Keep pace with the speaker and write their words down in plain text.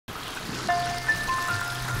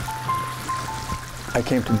I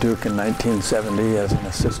came to Duke in 1970 as an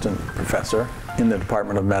assistant professor in the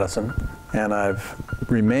Department of Medicine, and I've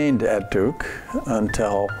remained at Duke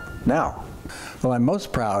until now. Well, I'm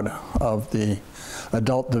most proud of the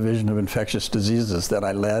adult division of infectious diseases that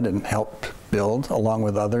I led and helped build, along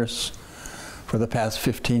with others, for the past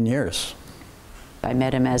 15 years. I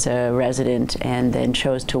met him as a resident and then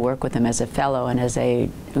chose to work with him as a fellow and as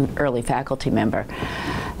an early faculty member.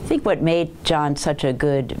 I think what made John such a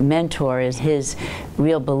good mentor is his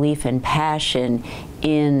real belief and passion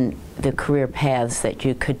in the career paths that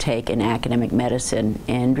you could take in academic medicine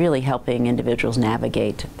and really helping individuals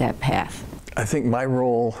navigate that path. I think my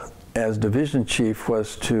role as division chief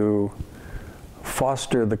was to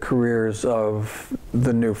foster the careers of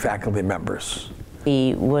the new faculty members.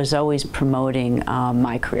 He was always promoting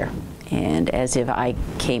my career, and as if I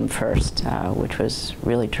came first, which was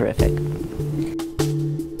really terrific.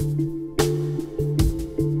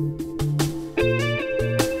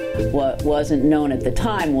 What wasn't known at the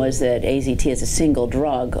time was that AZT as a single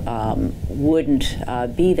drug wouldn't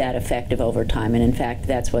be that effective over time, and in fact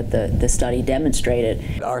that's what the study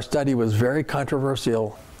demonstrated. Our study was very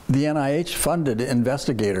controversial. The NIH funded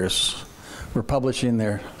investigators were publishing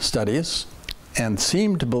their studies and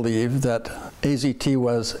seemed to believe that AZT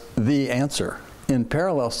was the answer. In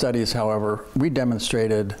parallel studies, however, we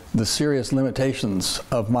demonstrated the serious limitations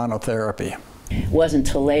of monotherapy. It wasn't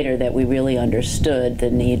until later that we really understood the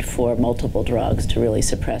need for multiple drugs to really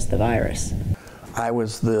suppress the virus. I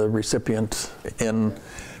was the recipient in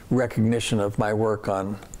recognition of my work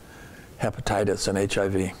on hepatitis and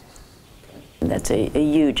HIV. That's a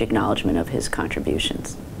huge acknowledgement of his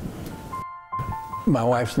contributions. My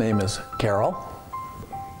wife's name is Carol.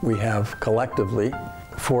 We have collectively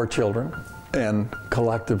 4 children and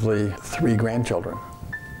collectively 3 grandchildren.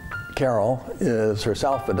 Carol is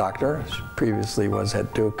herself a doctor. She previously was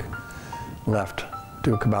at Duke, left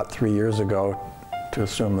Duke about 3 years ago to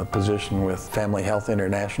assume a position with Family Health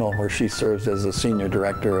International, where she serves as a senior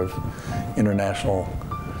director of international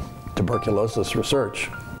tuberculosis research.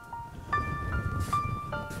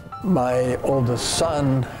 My oldest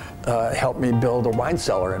son helped me build a wine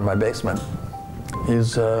cellar in my basement.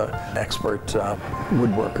 He's an expert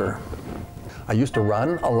woodworker. I used to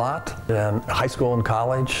run a lot in high school and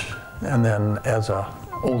college, and then as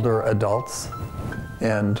older adults.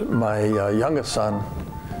 And my youngest son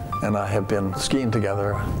and I have been skiing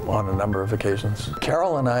together on a number of occasions.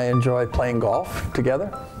 Carol and I enjoy playing golf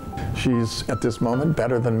together. She's, at this moment,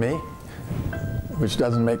 better than me, which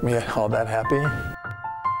doesn't make me all that happy.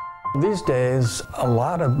 These days, a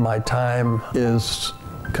lot of my time is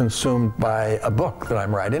consumed by a book that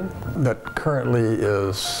I'm writing that currently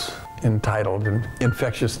is entitled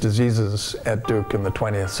Infectious Diseases at Duke in the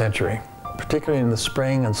 20th Century. Particularly in the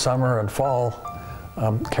spring and summer and fall,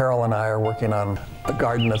 Carol and I are working on a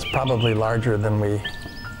garden that's probably larger than we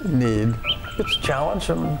need. It's a challenge,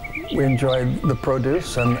 and we enjoy the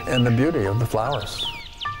produce and the beauty of the flowers.